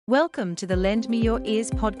Welcome to the Lend Me Your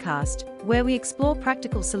Ears podcast, where we explore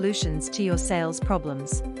practical solutions to your sales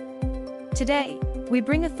problems. Today, we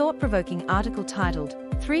bring a thought-provoking article titled,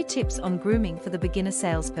 3 Tips on Grooming for the Beginner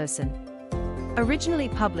Salesperson. Originally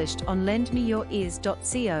published on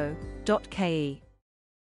lendmeyorears.co.ke.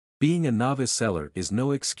 Being a novice seller is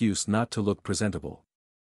no excuse not to look presentable.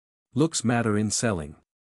 Looks matter in selling.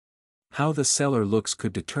 How the seller looks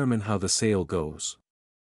could determine how the sale goes.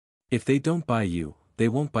 If they don't buy you, they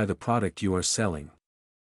won't buy the product you are selling.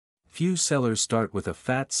 Few sellers start with a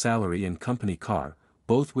fat salary and company car,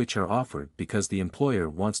 both which are offered because the employer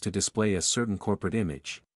wants to display a certain corporate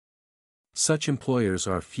image. Such employers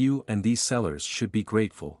are few, and these sellers should be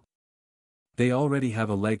grateful. They already have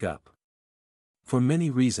a leg up. For many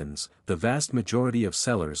reasons, the vast majority of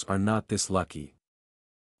sellers are not this lucky.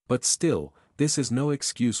 But still, this is no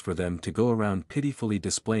excuse for them to go around pitifully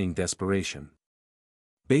displaying desperation.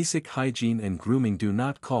 Basic hygiene and grooming do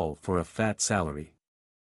not call for a fat salary.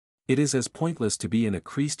 It is as pointless to be in a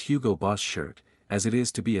creased Hugo Boss shirt, as it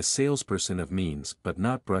is to be a salesperson of means but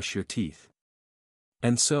not brush your teeth.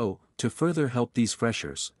 And so, to further help these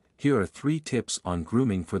freshers, here are 3 tips on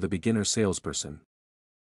grooming for the beginner salesperson.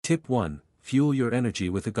 Tip 1. Fuel your energy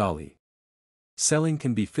with Ugali. Selling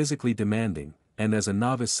can be physically demanding, and as a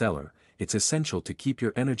novice seller, it's essential to keep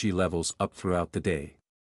your energy levels up throughout the day.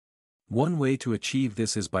 One way to achieve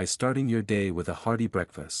this is by starting your day with a hearty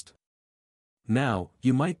breakfast. Now,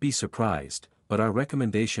 you might be surprised, but our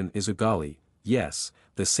recommendation is Ugali, yes,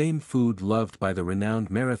 the same food loved by the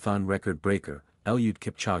renowned marathon record breaker, Eliud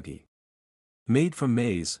Kipchoge. Made from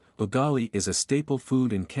maize, Ugali is a staple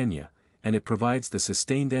food in Kenya, and it provides the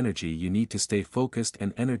sustained energy you need to stay focused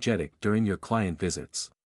and energetic during your client visits.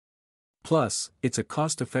 Plus, it's a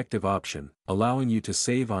cost-effective option, allowing you to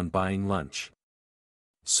save on buying lunch.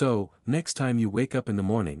 So, next time you wake up in the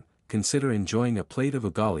morning, consider enjoying a plate of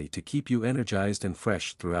Ugali to keep you energized and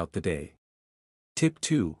fresh throughout the day. Tip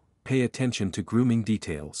 2. Pay attention to grooming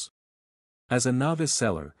details. As a novice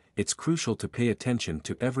seller, it's crucial to pay attention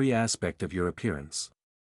to every aspect of your appearance.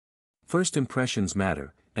 First impressions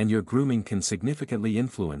matter, and your grooming can significantly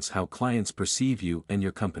influence how clients perceive you and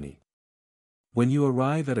your company. When you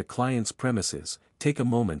arrive at a client's premises, take a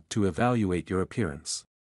moment to evaluate your appearance.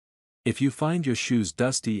 If you find your shoes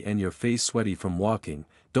dusty and your face sweaty from walking,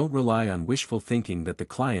 don't rely on wishful thinking that the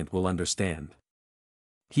client will understand.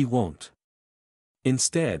 He won't.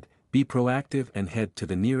 Instead, be proactive and head to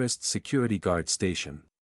the nearest security guard station.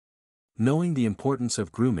 Knowing the importance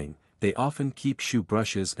of grooming, they often keep shoe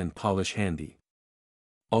brushes and polish handy.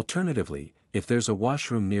 Alternatively, if there's a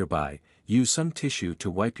washroom nearby, use some tissue to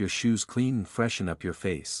wipe your shoes clean and freshen up your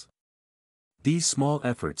face. These small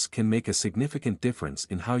efforts can make a significant difference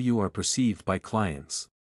in how you are perceived by clients.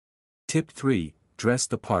 Tip 3. Dress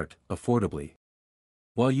the part, affordably.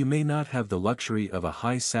 While you may not have the luxury of a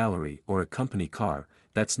high salary or a company car,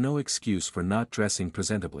 that's no excuse for not dressing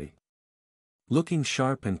presentably. Looking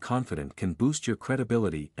sharp and confident can boost your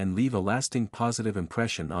credibility and leave a lasting positive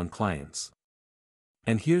impression on clients.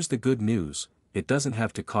 And here's the good news, it doesn't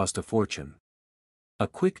have to cost a fortune. A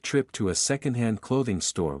quick trip to a second-hand clothing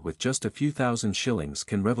store with just a few thousand shillings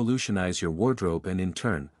can revolutionize your wardrobe and in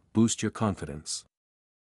turn, boost your confidence.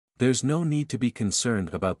 There's no need to be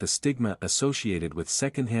concerned about the stigma associated with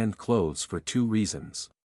second-hand clothes for 2 reasons.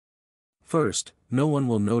 First, no one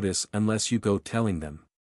will notice unless you go telling them.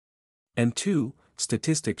 And 2,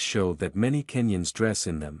 statistics show that many Kenyans dress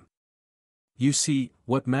in them. You see,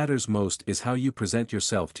 what matters most is how you present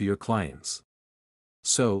yourself to your clients.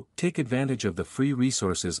 So, take advantage of the free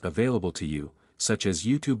resources available to you, such as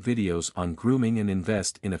YouTube videos on grooming, and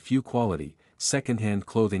invest in a few quality, second-hand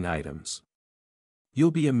clothing items. You'll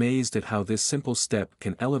be amazed at how this simple step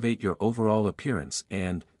can elevate your overall appearance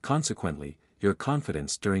and, consequently, your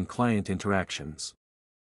confidence during client interactions.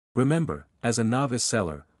 Remember, as a novice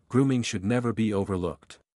seller, grooming should never be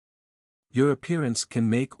overlooked. Your appearance can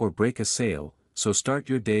make or break a sale, so start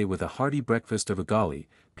your day with a hearty breakfast of Ugali,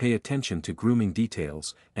 pay attention to grooming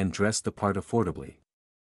details, and dress the part affordably.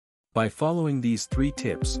 By following these 3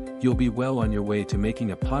 tips, you'll be well on your way to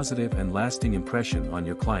making a positive and lasting impression on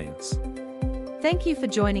your clients. Thank you for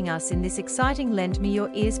joining us in this exciting Lend Me Your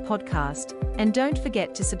Ears podcast, and don't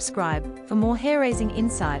forget to subscribe for more hair-raising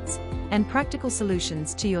insights and practical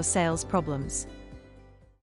solutions to your sales problems.